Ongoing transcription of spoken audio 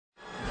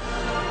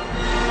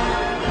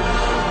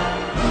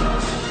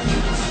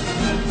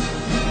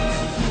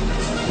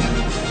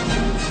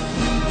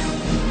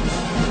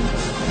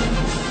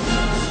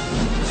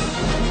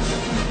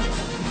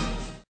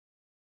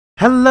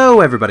Hello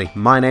everybody,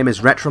 my name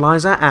is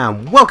Retroliser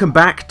and welcome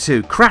back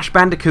to Crash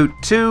Bandicoot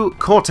 2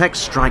 Cortex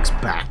Strikes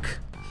Back.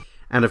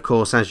 And of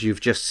course, as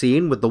you've just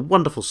seen with the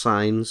wonderful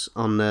signs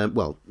on,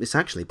 well, it's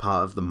actually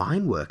part of the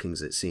mine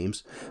workings it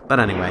seems.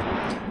 But anyway,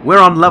 we're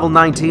on level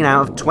 19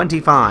 out of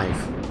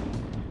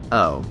 25.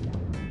 Oh,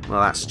 well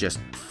that's just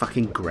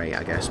fucking great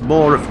I guess.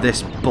 More of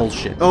this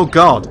bullshit. Oh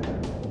god!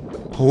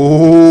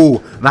 Oh,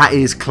 that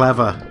is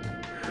clever.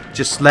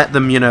 Just let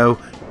them, you know,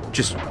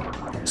 just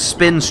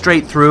spin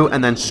straight through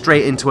and then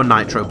straight into a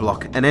nitro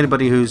block. And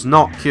anybody who's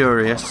not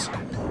curious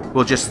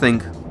will just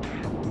think,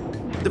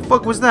 the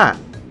fuck was that?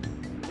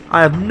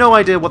 I have no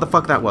idea what the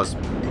fuck that was.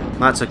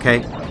 That's okay.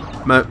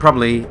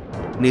 Probably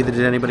neither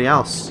did anybody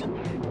else.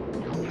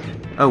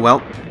 Oh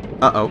well.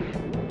 Uh-oh.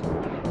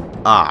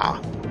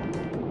 Ah.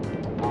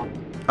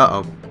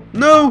 Uh-oh.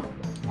 No!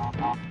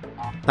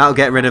 That'll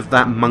get rid of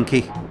that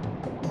monkey.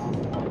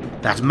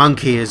 That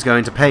monkey is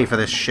going to pay for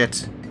this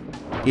shit.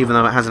 Even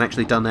though it hasn't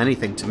actually done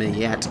anything to me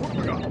yet.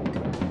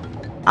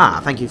 Ah,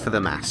 thank you for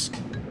the mask.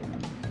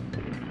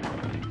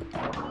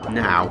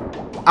 Now.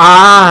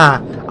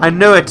 Ah! I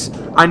knew it!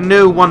 I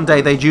knew one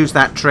day they'd use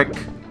that trick.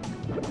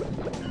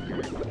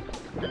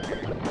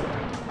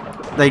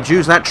 They'd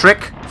use that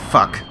trick?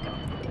 Fuck.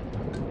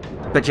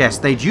 But yes,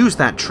 they'd use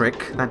that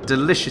trick, that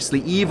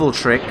deliciously evil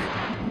trick,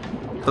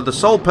 for the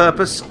sole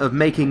purpose of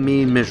making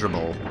me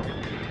miserable.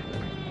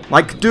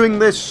 Like doing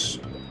this.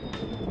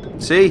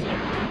 See?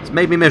 It's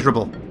made me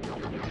miserable.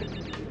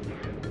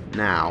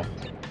 Now.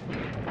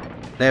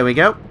 There we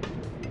go.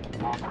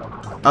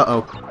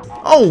 Uh-oh.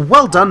 Oh,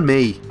 well done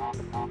me!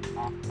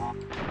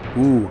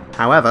 Ooh,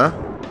 however,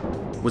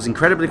 was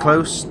incredibly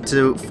close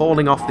to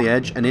falling off the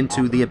edge and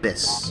into the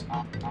abyss.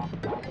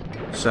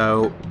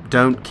 So,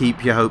 don't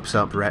keep your hopes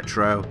up,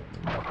 Retro.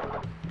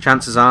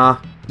 Chances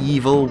are,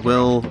 evil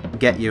will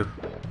get you.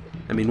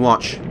 I mean,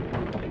 watch.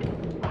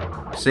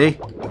 See?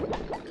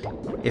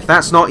 If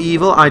that's not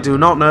evil, I do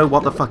not know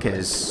what the fuck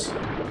is.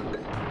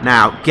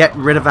 Now, get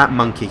rid of that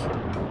monkey.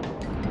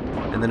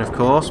 And then, of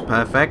course,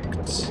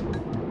 perfect.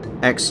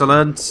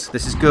 Excellent.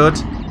 This is good.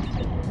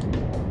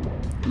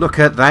 Look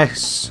at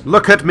this.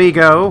 Look at me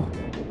go.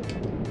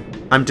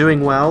 I'm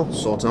doing well,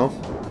 sort of.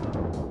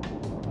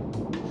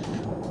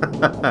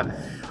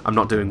 I'm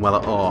not doing well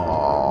at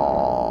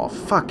all.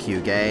 Fuck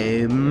you,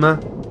 game.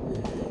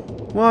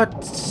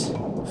 What?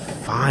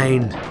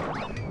 Fine.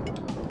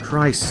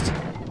 Christ.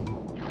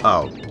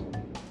 Oh.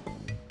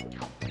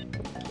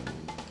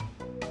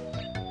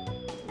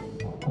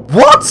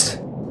 What?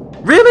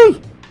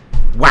 Really?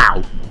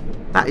 Wow.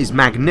 That is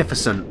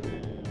magnificent.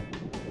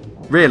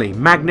 Really,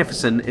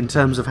 magnificent in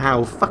terms of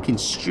how fucking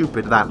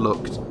stupid that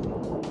looked.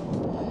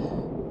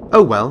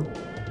 Oh well.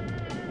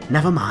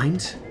 Never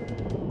mind.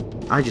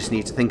 I just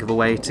need to think of a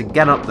way to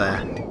get up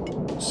there.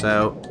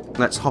 So,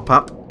 let's hop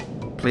up,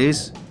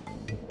 please.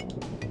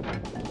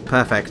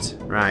 Perfect.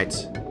 Right.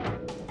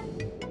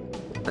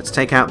 Let's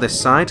take out this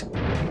side.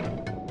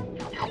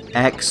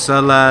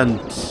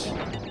 Excellent.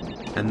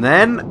 And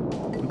then,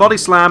 body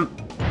slam.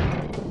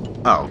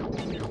 Oh.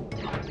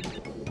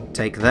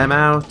 Take them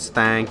out.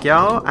 Thank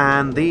y'all.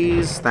 And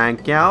these.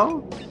 Thank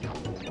y'all.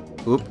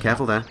 Oop,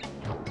 careful there.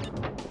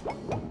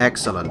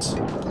 Excellent.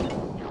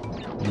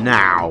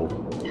 Now,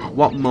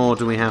 what more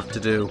do we have to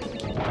do?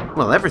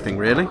 Well, everything,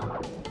 really.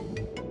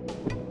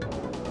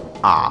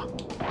 Ah.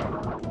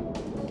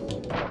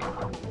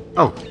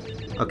 Oh.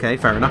 Okay,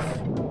 fair enough.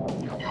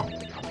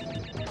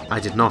 I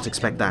did not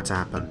expect that to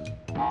happen.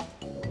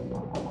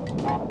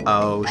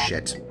 Oh,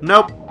 shit.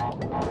 Nope.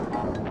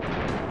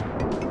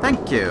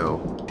 Thank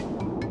you.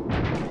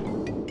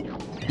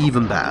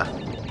 Even better.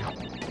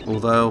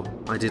 Although,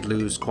 I did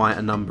lose quite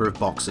a number of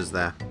boxes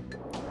there.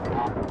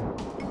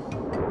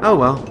 Oh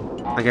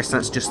well. I guess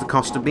that's just the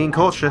cost of being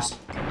cautious.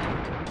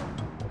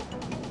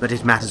 But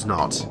it matters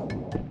not.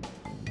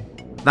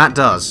 That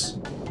does.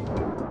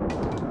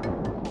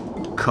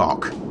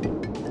 Cock.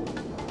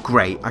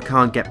 Great, I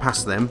can't get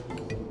past them.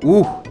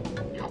 Ooh!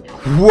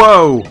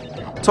 Whoa!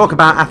 Talk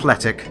about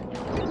athletic.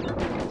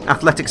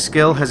 Athletic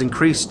skill has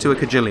increased to a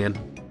cajillion.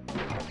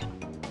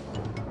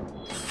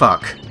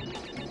 Fuck.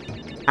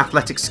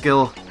 Athletic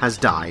skill has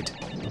died.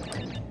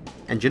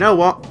 And you know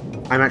what?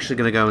 I'm actually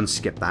going to go and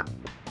skip that.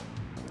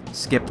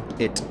 Skip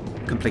it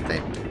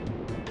completely.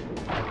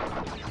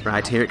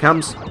 Right, here it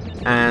comes.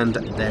 And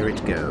there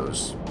it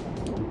goes.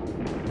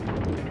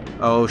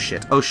 Oh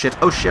shit, oh shit,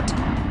 oh shit.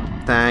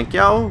 Thank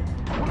you.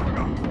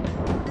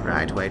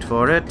 Right, wait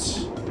for it.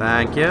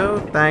 Thank you,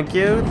 thank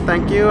you,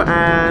 thank you,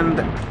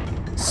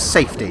 and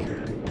safety.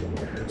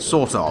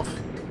 Sort of.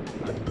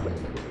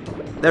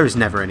 There is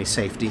never any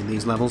safety in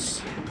these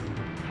levels.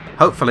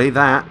 Hopefully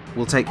that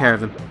will take care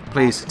of him.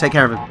 Please, take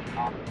care of him.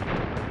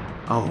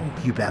 Oh,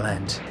 you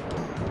bellend.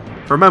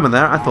 For a moment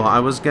there, I thought I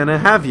was gonna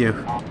have you.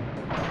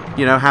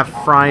 You know, have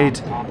fried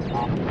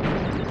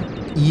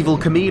evil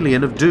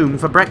chameleon of doom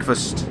for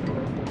breakfast.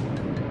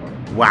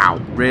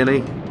 Wow,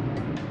 really?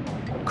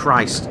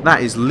 Christ,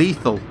 that is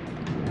lethal.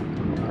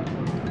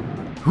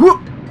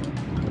 Whoop!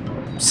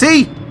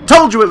 See?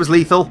 Told you it was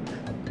lethal!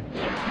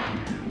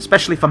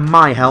 Especially for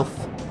my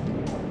health.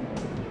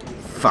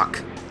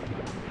 fuck.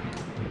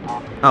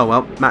 Oh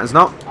well, matters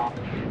not.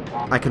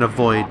 I can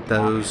avoid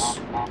those.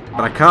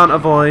 But I can't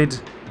avoid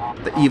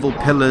the evil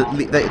pillar...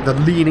 the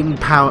leaning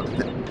power...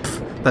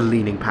 the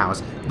leaning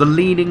powers. The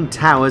leaning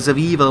towers of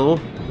evil.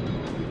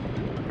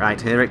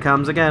 Right, here it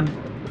comes again.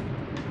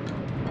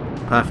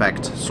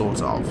 Perfect,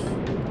 sort of.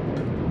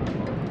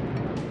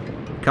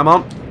 Come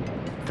on.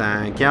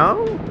 Thank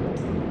you.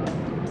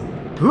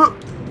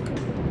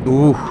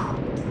 Ooh.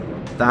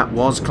 That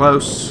was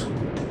close.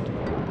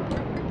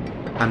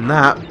 And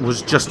that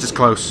was just as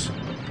close.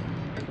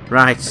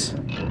 Right.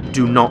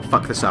 Do not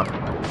fuck this up.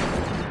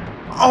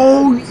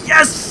 Oh,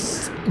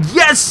 yes!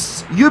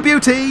 Yes! You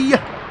beauty!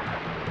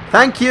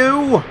 Thank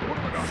you!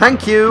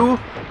 Thank you!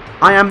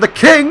 I am the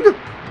king!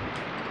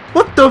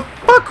 What the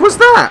fuck was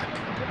that?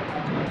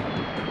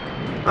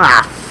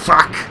 Ah,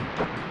 fuck.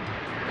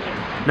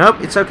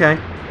 Nope, it's okay.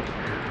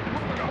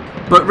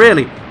 But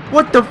really,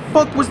 what the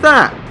fuck was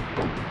that?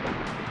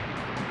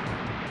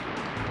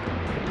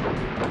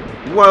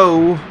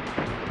 Whoa.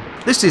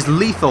 This is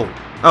lethal.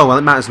 Oh, well,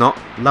 it matters not.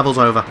 Level's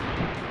over.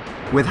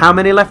 With how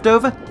many left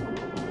over?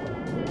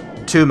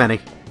 Too many.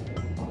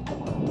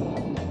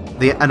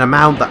 An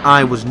amount that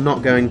I was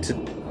not going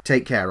to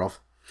take care of.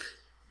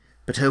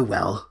 But oh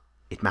well,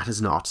 it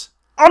matters not.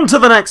 On to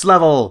the next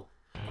level!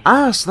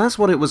 Ah, so that's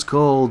what it was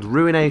called.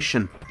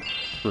 Ruination.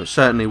 Well, it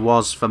certainly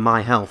was for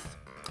my health.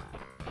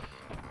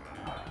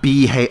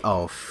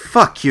 Oh,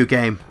 fuck you,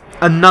 game.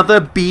 Another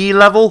B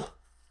level?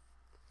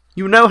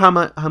 You know how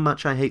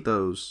much I hate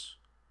those.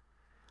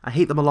 I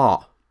hate them a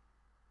lot.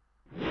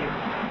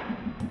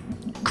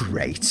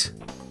 Great.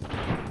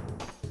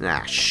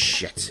 Ah,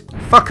 shit.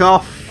 Fuck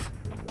off.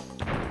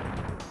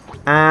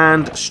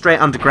 And straight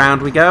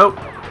underground we go.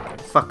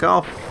 Fuck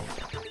off.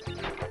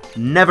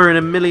 Never in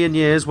a million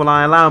years will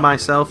I allow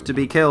myself to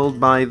be killed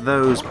by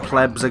those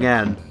plebs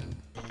again.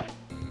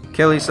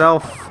 Kill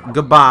yourself.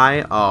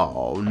 Goodbye.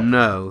 Oh,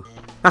 no.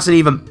 That's an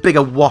even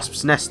bigger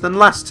wasp's nest than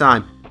last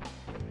time.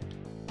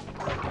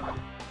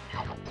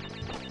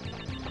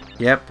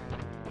 Yep.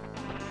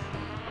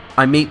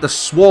 I meet the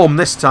swarm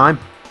this time.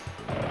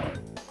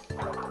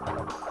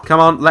 Come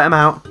on, let him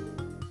out.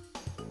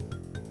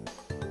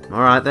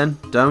 Alright then,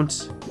 don't.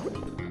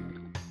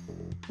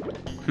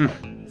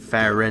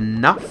 Fair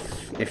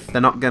enough. If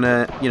they're not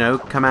gonna, you know,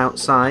 come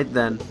outside,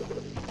 then...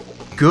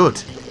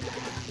 Good.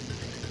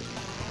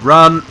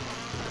 Run.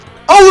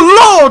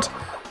 Oh, Lord!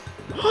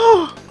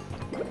 Oh,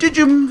 did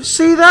you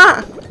see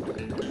that?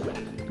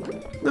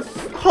 The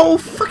whole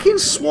fucking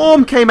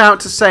swarm came out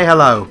to say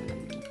hello.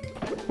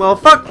 Well,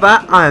 fuck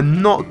that. I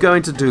am not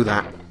going to do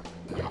that.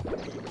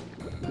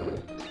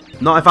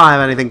 Not if I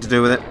have anything to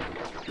do with it.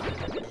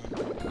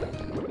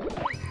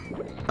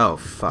 Oh,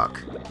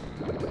 fuck.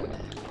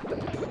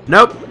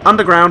 Nope.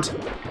 Underground.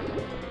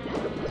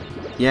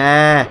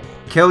 Yeah.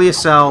 Kill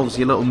yourselves,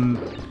 you little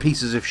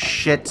pieces of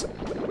shit.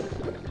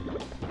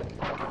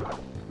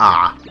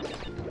 Ah.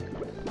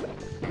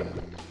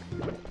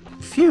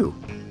 Phew.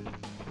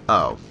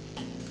 Oh.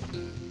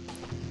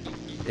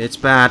 It's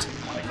bad.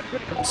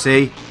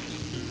 See?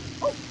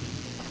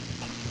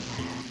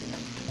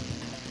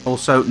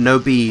 Also, no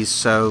bees,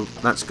 so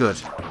that's good.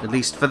 At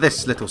least for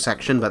this little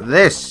section, but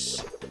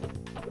this...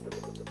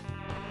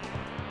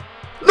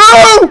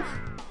 No!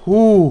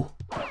 Ooh.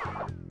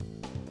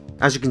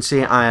 As you can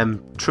see, I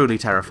am truly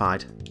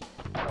terrified.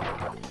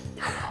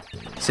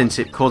 Since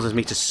it causes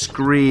me to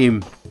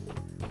scream.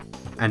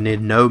 And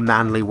in no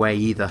manly way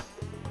either.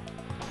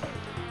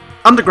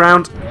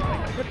 Underground.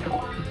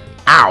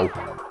 Ow.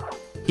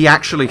 He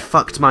actually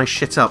fucked my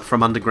shit up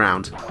from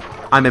underground.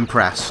 I'm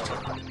impressed.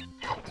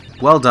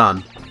 Well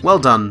done. Well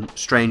done,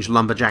 strange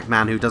lumberjack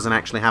man who doesn't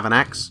actually have an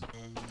axe.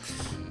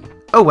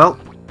 Oh well.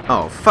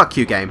 Oh, fuck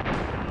you, game.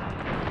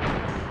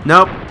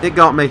 Nope, it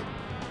got me.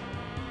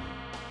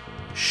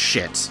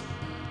 Shit.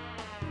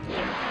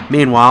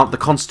 Meanwhile, the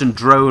constant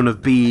drone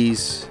of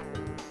bees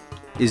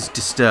is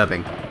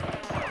disturbing.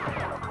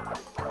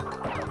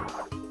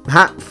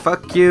 Ha!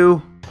 Fuck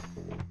you.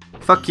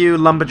 Fuck you,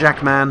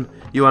 lumberjack man.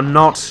 You are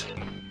not,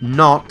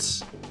 and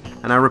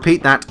I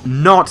repeat that,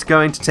 not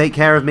going to take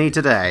care of me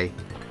today.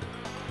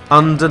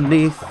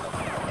 Underneath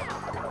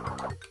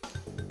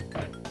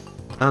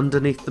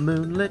the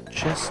moonlit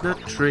chestnut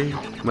tree.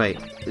 Wait,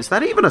 is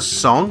that even a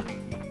song?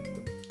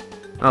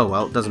 Oh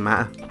well, it doesn't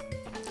matter.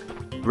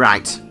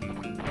 Right.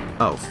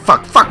 Oh,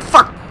 fuck, fuck,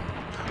 fuck!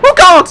 Oh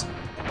god!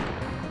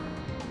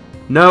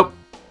 Nope,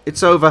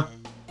 it's over.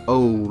 Oh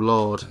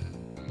lord.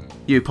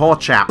 You poor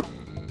chap.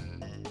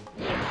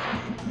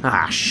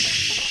 Ah,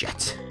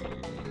 shit.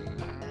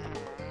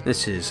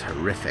 This is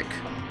horrific.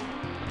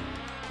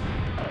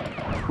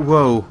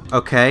 Whoa,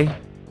 okay.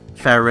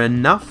 Fair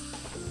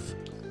enough.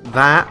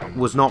 That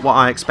was not what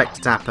I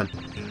expected to happen.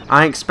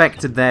 I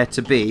expected there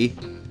to be...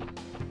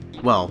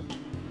 Well,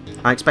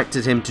 I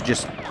expected him to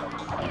just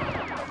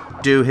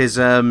do his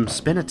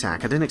spin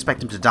attack. I didn't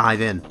expect him to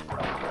dive in.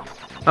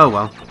 Oh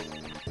well.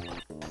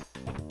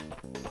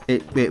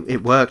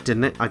 It worked,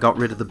 didn't it? I got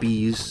rid of the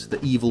bees,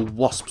 the evil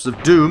wasps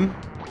of doom.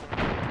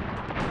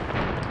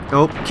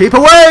 Oh, keep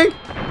away!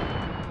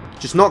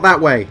 Just not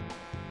that way.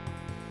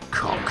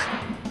 Cock.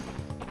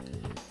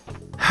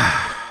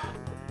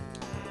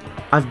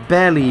 I've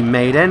barely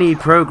made any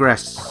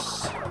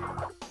progress.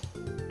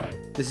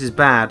 This is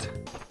bad.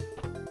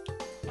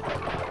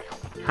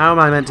 How am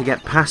I meant to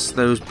get past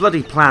those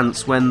bloody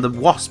plants when the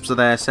wasps are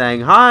there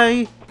saying,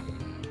 "Hi!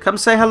 Come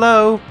say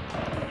hello!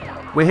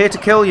 We're here to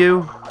kill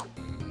you!"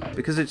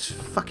 Because it's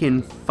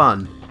fucking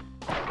fun.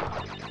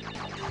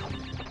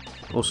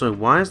 Also,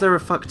 why is there a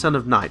fuck ton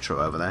of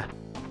nitro over there?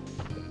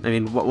 I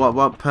mean,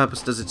 what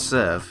purpose does it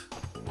serve?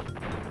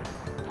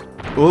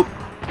 Oh,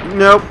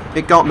 no,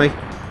 it got me.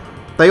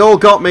 They all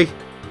got me.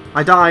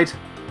 I died.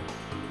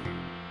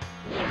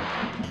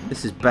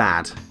 This is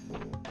bad.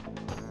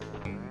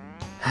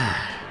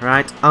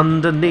 Right,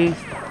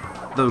 underneath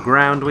the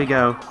ground we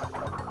go.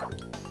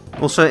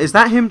 Also, is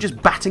that him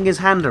just batting his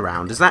hand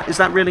around? Is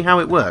that really how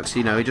it works?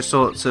 You know, he just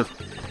sort of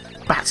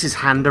bats his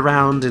hand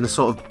around in a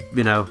sort of,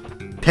 you know,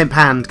 pimp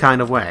hand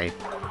kind of way.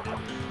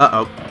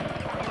 Uh-oh.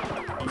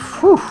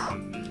 Whew.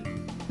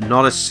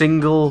 Not a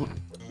single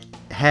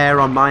hair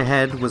on my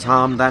head was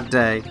harmed that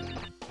day.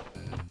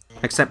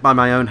 Except by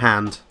my own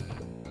hand.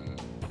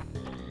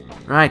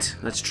 Right,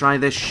 let's try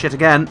this shit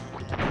again.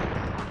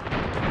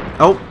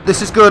 Oh,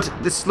 this is good.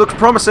 This looks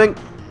promising.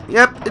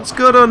 Yep, it's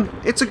good one.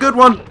 It's a good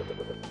one.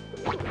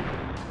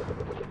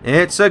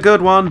 It's a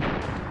good one.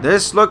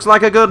 This looks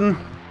like a good one.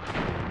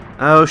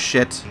 Oh,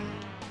 shit.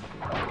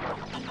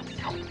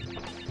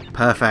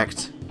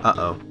 Perfect.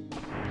 Uh-oh.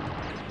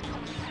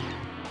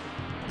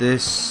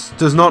 This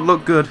does not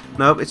look good.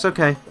 No, it's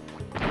okay.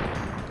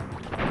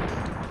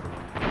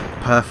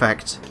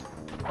 Perfect.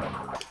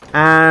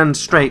 And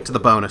straight to the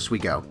bonus we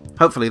go.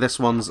 Hopefully this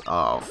one's...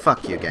 Oh,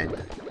 fuck you, game.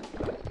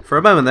 For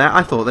a moment there,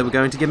 I thought they were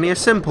going to give me a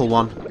simple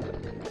one.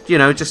 You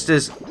know, just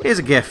as, here's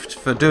a gift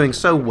for doing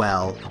so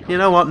well. You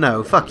know what?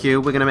 No, fuck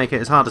you. We're going to make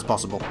it as hard as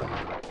possible.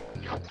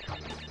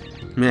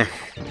 Meh.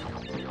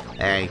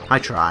 Hey, I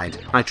tried.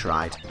 I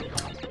tried.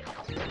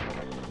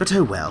 But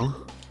oh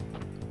well.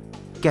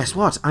 Guess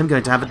what? I'm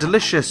going to have a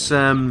delicious,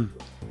 what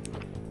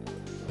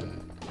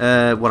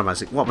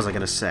was I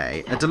going to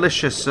say? A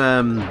delicious,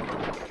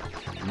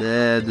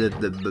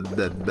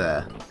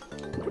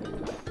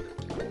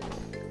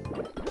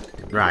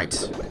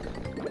 Right.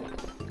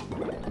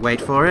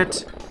 Wait for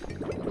it.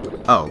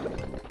 Oh.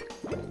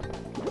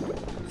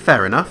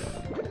 Fair enough.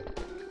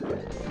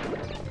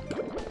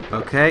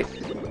 Okay.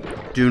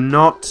 Do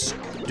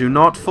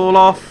not fall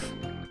off.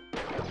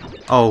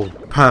 Oh,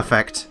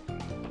 perfect.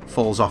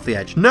 Falls off the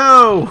edge.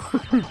 No!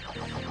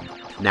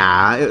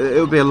 Nah, it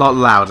would be a lot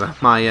louder.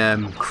 My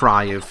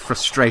cry of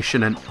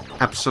frustration and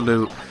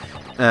absolute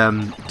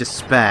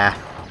despair.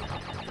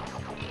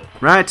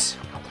 Right.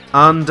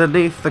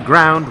 Underneath the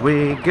ground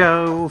we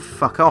go.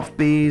 Fuck off,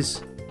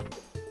 bees.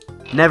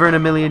 Never in a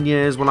million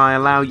years will I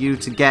allow you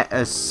to get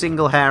a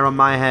single hair on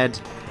my head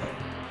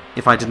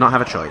if I did not have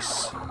a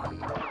choice.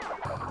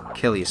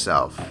 Kill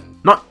yourself.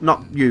 Not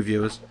you,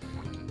 viewers.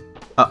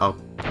 Uh-oh.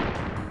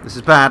 This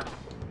is bad.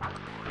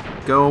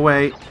 Go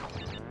away.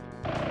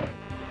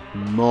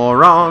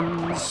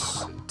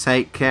 Morons.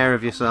 Take care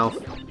of yourself.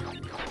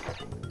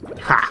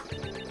 Ha!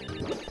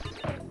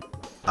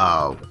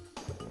 Oh.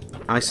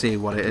 I see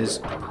what it is.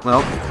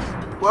 Well,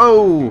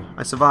 whoa!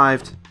 I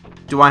survived.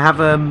 Do I have,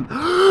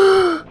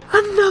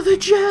 another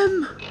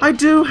gem! I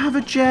do have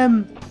a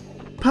gem!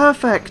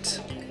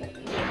 Perfect!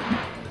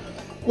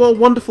 What a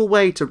wonderful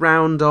way to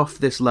round off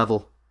this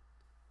level.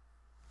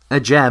 A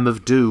gem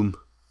of doom.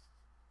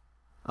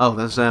 Oh,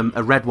 there's a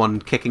red one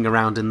kicking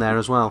around in there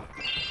as well.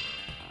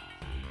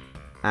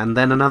 And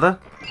then another.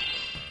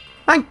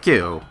 Thank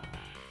you!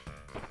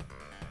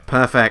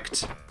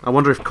 Perfect. I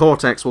wonder if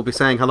Cortex will be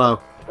saying hello.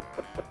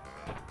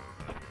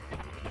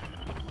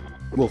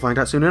 We'll find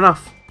out soon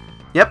enough.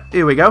 Yep,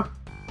 here we go.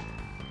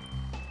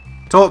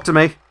 Talk to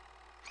me.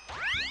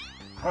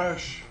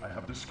 Crash, I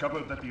have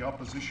discovered that the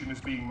opposition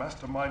is being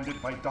masterminded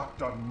by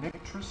Dr.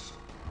 Nitrous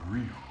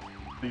Brio,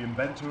 the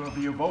inventor of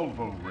the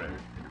Evolvo Ray.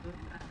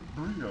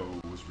 Brio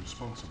was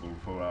responsible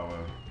for our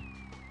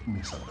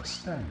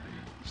misunderstandings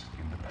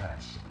in the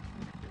past.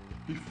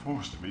 He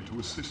forced me to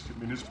assist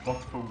him in his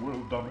plot for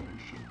world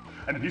domination,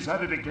 and he's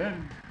at it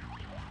again.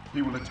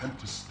 He will attempt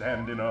to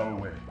stand in our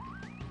way.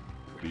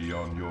 Be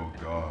on your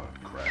guard,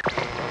 Crash.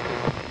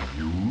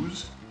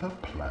 Use the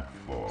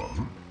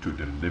platform to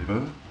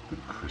deliver the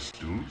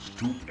crystals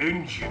to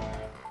N.Gin.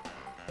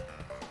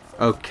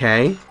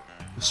 Okay.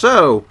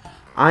 So,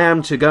 I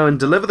am to go and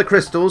deliver the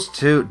crystals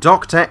to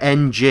Dr.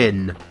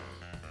 N.Gin.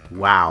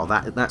 Wow,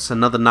 that's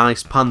another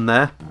nice pun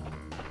there.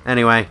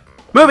 Anyway,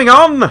 moving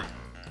on! I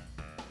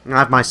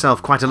have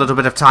myself quite a little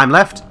bit of time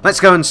left. Let's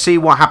go and see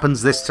what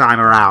happens this time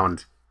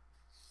around.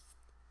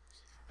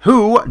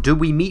 Who do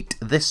we meet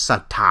this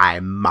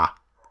time?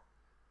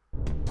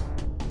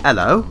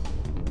 Hello?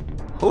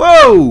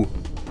 Whoa!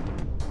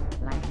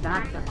 Like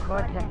Dr.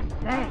 Cortex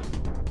said,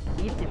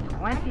 eat the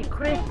 20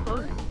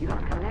 crystals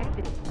you've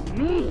collected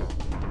me.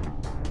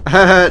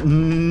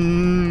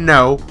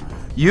 No.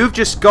 You've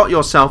just got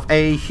yourself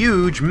a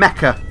huge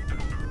mecha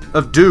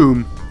of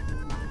doom.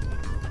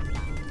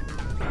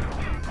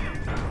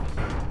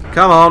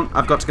 Come on,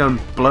 I've got to go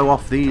and blow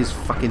off these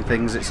fucking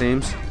things, it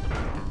seems.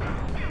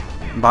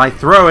 By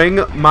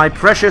throwing my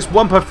precious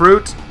Wumpa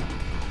fruit.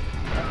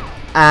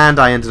 And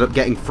I ended up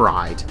getting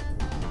fried.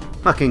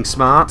 Fucking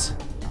smart.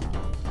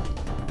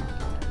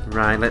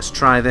 Right, let's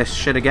try this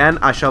shit again.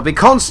 I shall be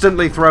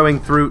constantly throwing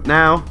fruit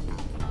now.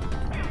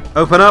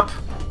 Open up.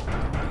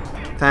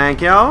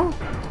 Thank you.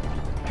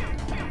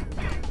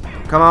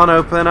 Come on,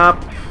 open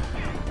up.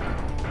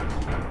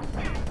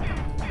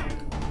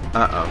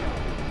 Uh-oh.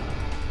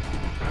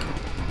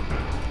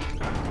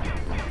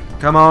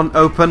 Come on,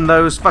 open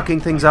those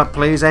fucking things up,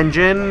 please,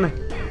 N.Gin.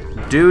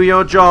 Do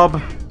your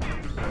job.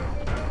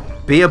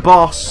 Be a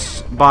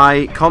boss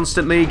by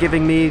constantly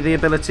giving me the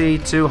ability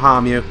to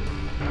harm you.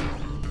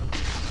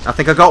 I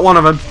think I got one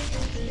of them.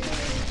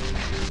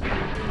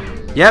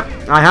 Yep,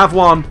 I have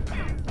one.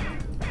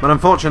 But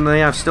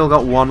unfortunately, I've still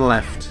got one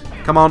left.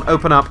 Come on,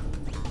 open up.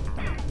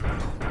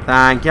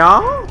 Thank you.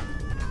 Uh-oh.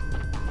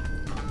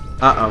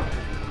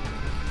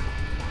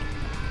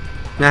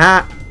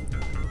 Haha.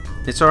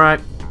 It's alright.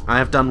 I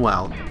have done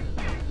well.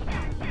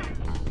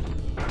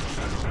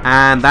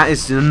 And that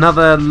is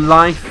another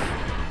life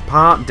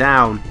part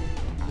down.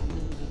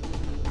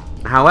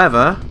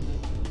 However,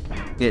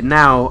 it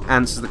now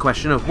answers the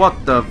question of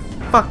what the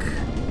fuck?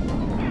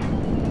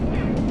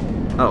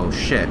 Oh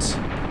shit.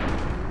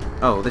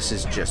 Oh, this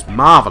is just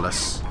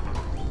marvelous.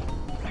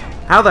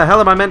 How the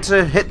hell am I meant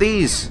to hit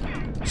these?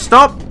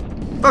 Stop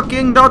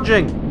fucking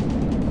dodging!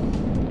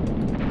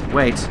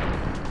 Wait.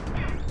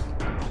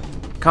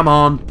 Come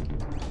on.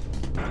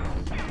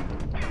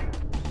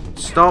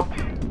 Stop.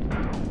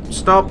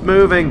 Stop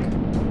moving.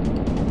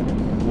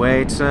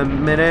 Wait a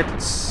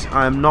minute.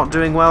 I'm not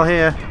doing well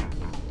here.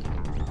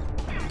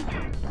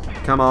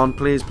 Come on,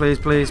 please, please,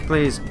 please,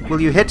 please.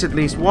 Will you hit at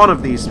least one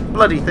of these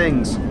bloody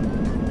things?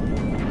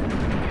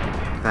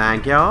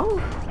 Thank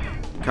you.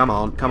 Come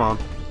on, come on.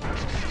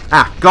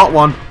 Ah, got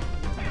one.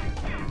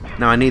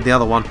 Now I need the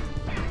other one.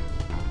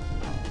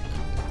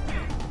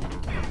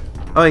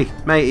 Oi,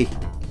 matey.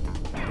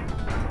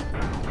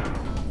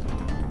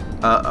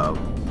 Uh-oh.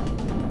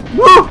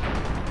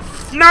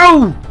 Woo!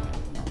 No!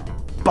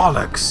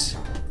 Bollocks!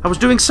 I was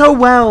doing so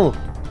well!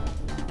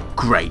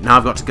 Great, now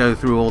I've got to go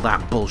through all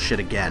that bullshit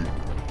again.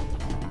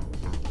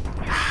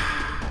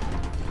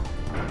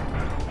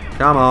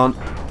 Come on.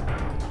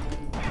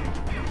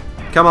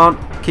 Come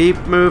on, keep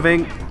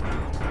moving.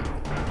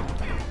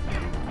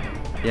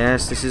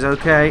 Yes, this is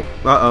okay.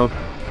 Uh-oh.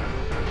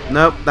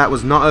 Nope, that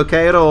was not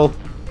okay at all.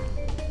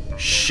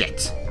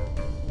 Shit.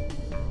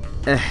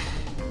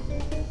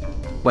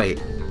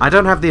 Wait, I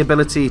don't have the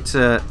ability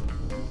to...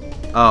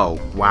 Oh,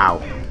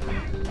 wow.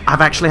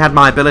 I've actually had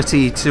my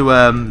ability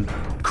to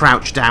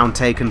crouch down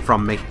taken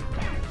from me.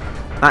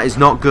 That is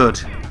not good.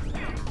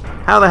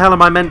 How the hell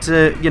am I meant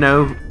to, you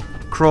know,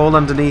 crawl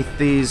underneath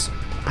these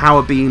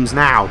power beams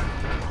now?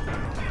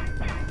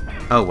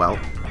 Oh well.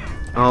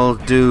 I'll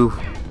do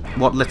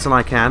what little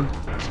I can.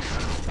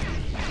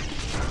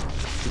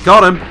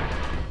 Got him!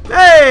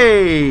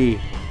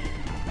 Hey!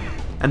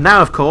 And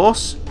now, of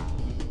course,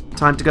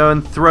 time to go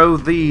and throw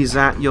these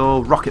at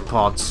your rocket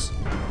pods.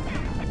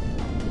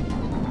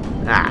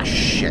 Ah,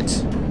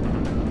 shit.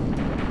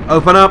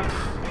 Open up.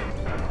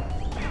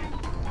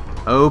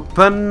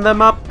 Open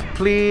them up,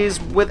 please,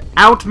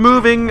 without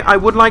moving. I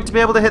would like to be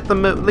able to hit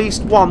them at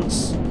least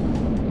once.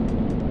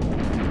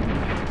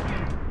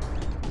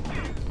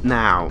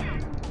 Now.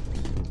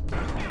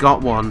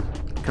 Got one.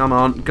 Come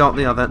on, got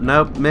the other.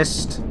 Nope,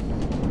 missed.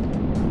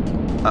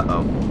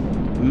 Uh-oh.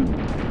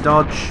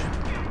 Dodge.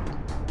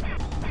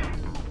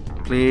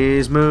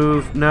 Please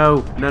move.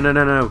 No. No, no,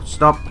 no, no.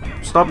 Stop.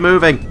 Stop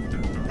moving.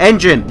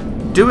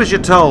 N.Gin, do as you're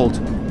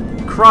told.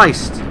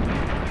 Christ.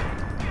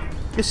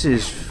 This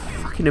is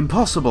fucking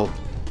impossible.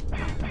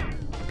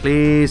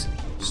 Please.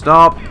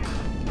 Stop.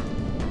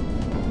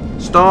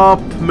 Stop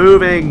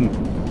moving.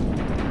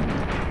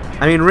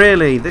 I mean,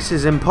 really, this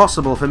is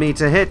impossible for me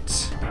to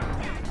hit.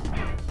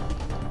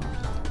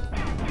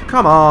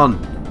 Come on.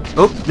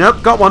 Oh,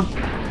 nope, got one.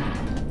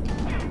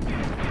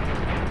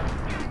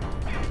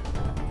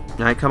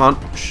 Alright, come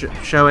on.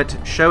 Show it.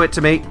 Show it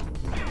to me.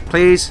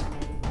 Please.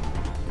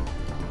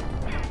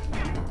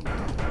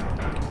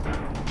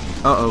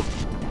 Uh-oh.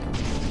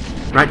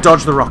 Right,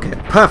 dodge the rocket.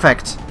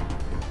 Perfect.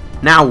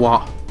 Now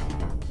what?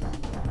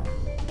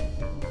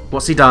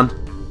 What's he done?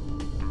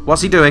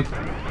 What's he doing?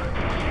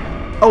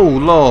 Oh,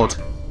 Lord.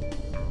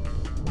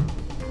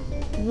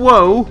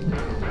 Whoa.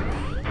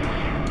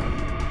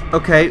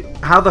 Okay,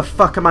 how the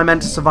fuck am I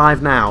meant to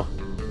survive now?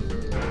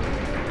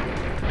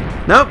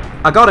 Nope,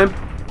 I got him.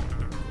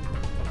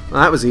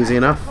 Well, that was easy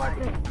enough.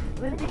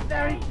 We'll be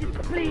very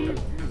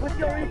displeased with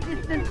your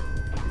resistance.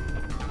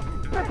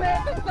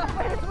 Prepare to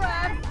suffer his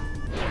wrath.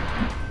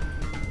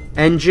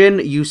 N.Gin,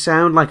 you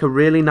sound like a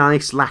really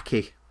nice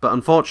lackey, but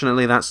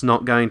unfortunately that's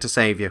not going to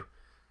save you.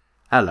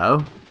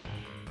 Hello.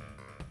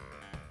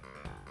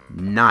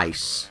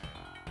 Nice.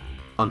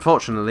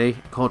 Unfortunately,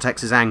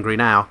 Cortex is angry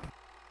now.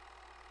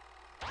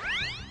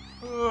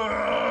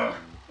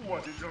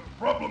 What is your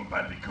problem,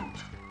 Bandicoot?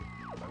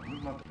 I will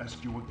will not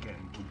ask you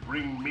again to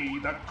bring me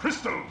the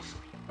crystals.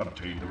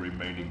 Obtain the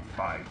remaining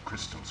 5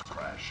 crystals,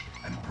 Crash,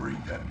 and bring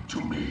them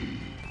to me.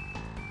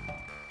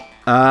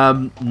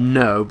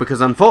 No,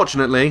 because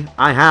unfortunately,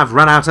 I have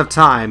run out of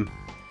time.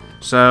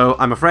 So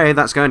I'm afraid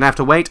that's going to have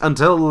to wait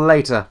until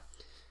later.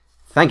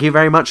 Thank you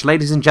very much,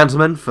 ladies and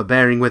gentlemen, for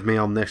bearing with me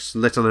on this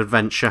little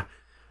adventure.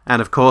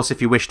 And of course,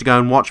 if you wish to go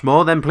and watch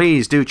more, then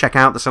please do check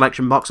out the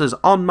selection boxes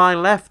on my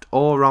left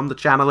or on the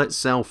channel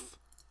itself.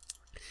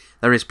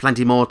 There is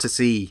plenty more to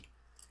see,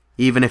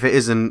 even if it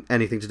isn't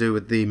anything to do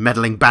with the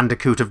meddling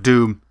Bandicoot of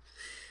Doom.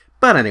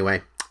 But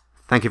anyway,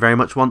 thank you very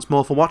much once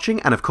more for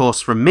watching, and of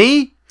course from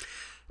me,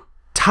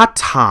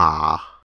 ta-ta!